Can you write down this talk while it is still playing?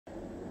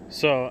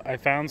So I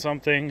found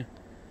something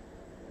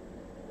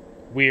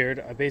weird.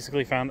 I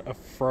basically found a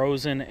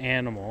frozen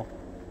animal.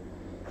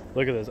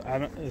 Look at this.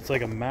 It's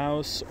like a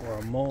mouse or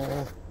a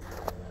mole.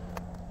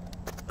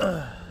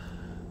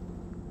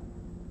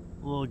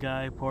 Little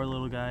guy, poor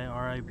little guy,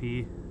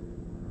 R.I.P.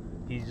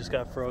 He just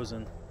got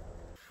frozen.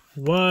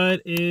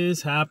 What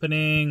is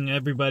happening,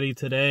 everybody?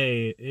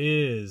 Today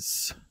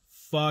is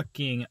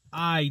fucking,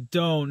 I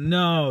don't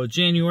know,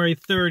 January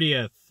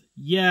 30th.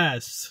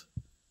 Yes.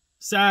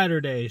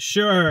 Saturday,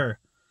 sure.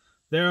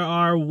 There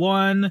are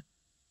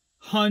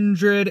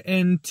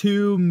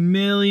 102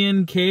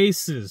 million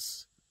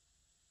cases.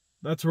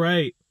 That's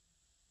right.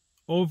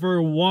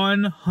 Over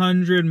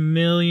 100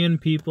 million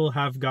people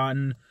have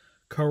gotten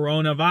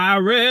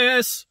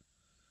coronavirus.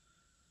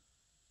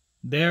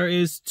 There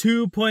is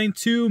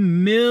 2.2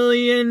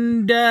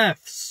 million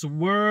deaths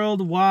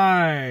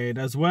worldwide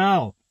as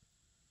well.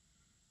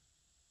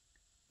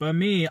 But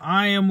me,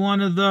 I am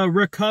one of the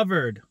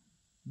recovered.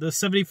 The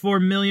 74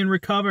 million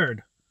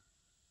recovered.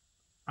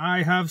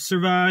 I have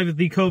survived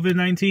the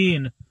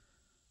COVID-19.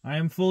 I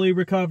am fully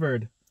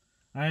recovered.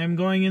 I am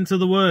going into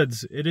the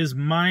woods. It is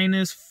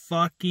minus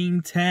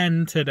fucking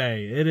 10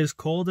 today. It is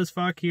cold as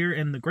fuck here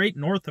in the great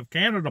north of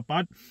Canada,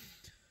 bud.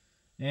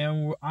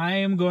 And I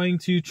am going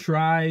to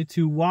try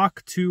to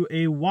walk to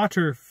a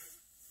water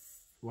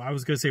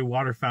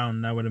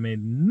fountain. That would have made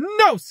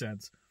no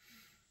sense.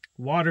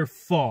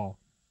 Waterfall.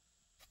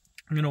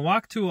 I'm going to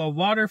walk to a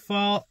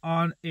waterfall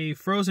on a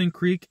frozen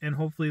creek, and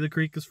hopefully the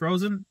creek is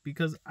frozen,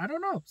 because I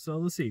don't know. So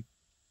let's see.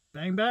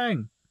 Bang,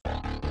 bang.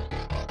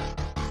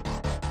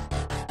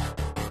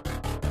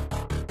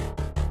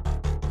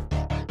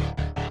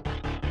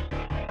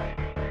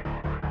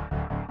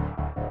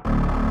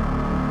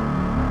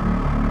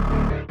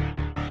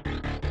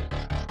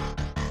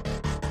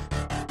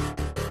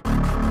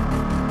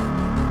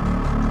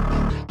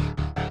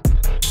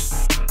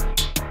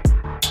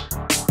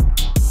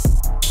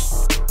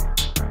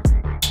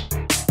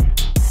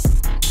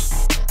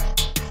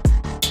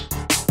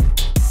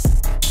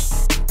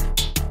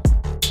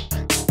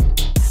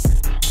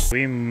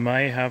 We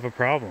might have a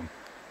problem.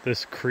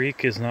 This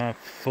creek is not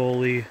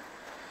fully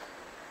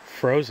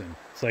frozen.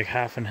 It's like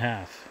half and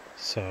half.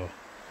 So I'm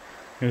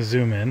gonna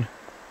zoom in.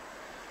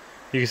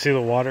 You can see the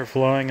water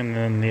flowing and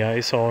then the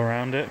ice all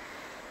around it.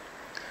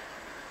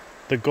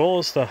 The goal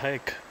is to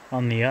hike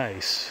on the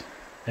ice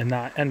and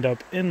not end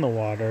up in the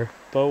water,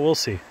 but we'll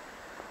see.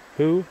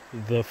 Who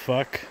the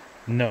fuck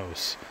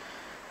knows?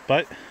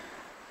 But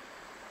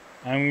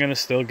I'm gonna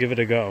still give it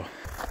a go.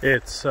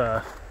 It's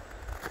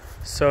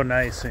so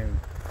nice, and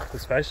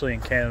especially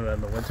in Canada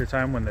in the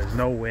wintertime when there's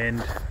no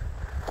wind.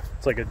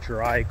 It's like a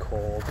dry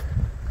cold,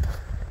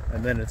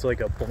 and then it's like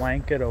a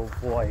blanket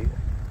of white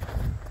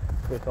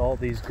with all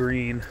these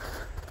green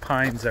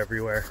pines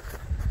everywhere.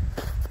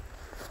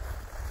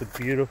 It's a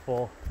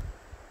beautiful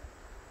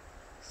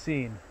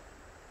scene.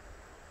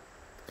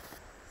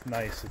 It's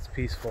nice, it's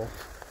peaceful.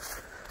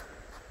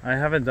 I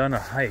haven't done a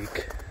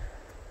hike,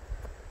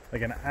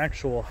 like an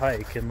actual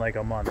hike, in like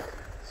a month,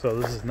 so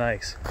this is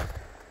nice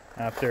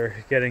after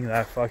getting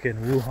that fucking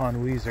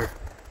Wuhan Weezer.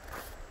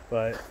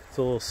 But it's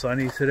a little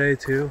sunny today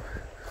too,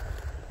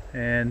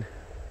 and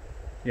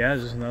yeah,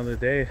 just another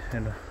day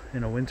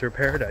in a winter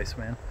paradise,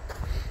 man.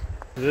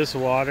 This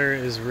water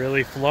is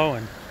really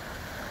flowing,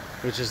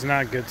 which is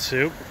not good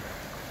soup.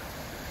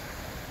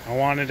 I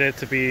wanted it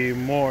to be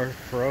more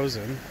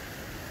frozen.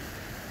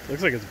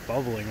 Looks like it's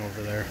bubbling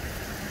over there,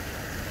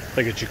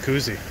 like a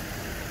jacuzzi.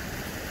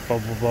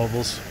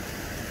 Bubbles.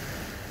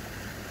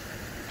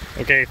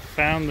 Okay,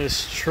 found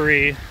this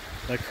tree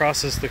that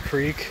crosses the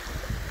creek.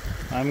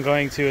 I'm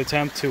going to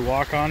attempt to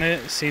walk on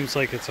it. Seems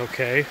like it's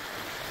okay.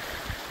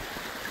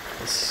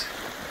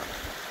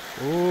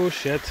 Oh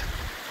shit.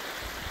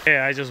 Okay,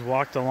 I just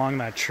walked along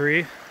that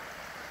tree.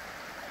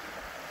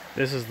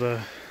 This is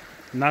the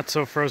not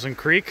so frozen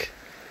creek.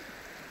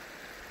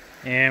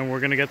 And we're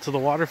gonna get to the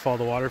waterfall.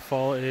 The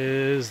waterfall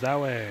is that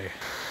way.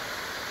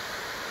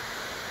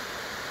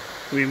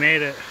 We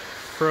made it.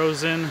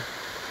 Frozen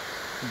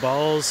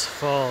Balls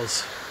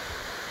Falls.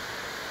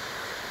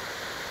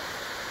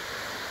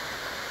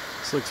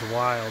 This looks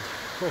wild.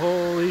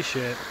 Holy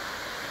shit.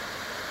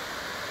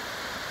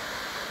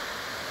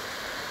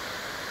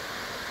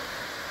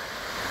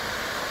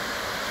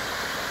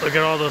 Look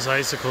at all those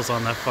icicles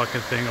on that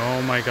fucking thing.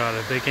 Oh my god,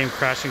 if they came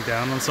crashing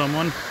down on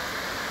someone.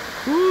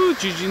 Woo,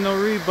 GG no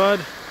read, bud.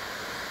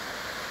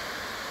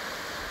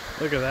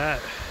 Look at that.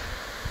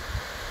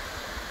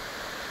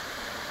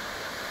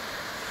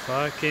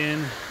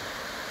 Fucking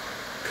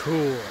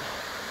cool.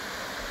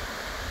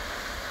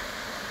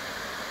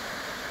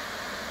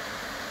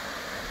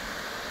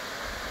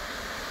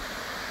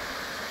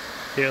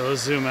 Yeah,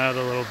 let's zoom out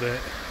a little bit,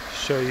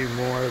 show you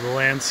more of the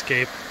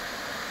landscape.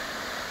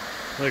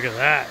 Look at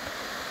that.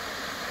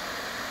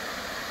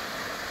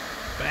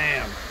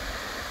 Bam.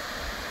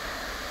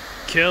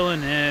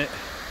 Killing it.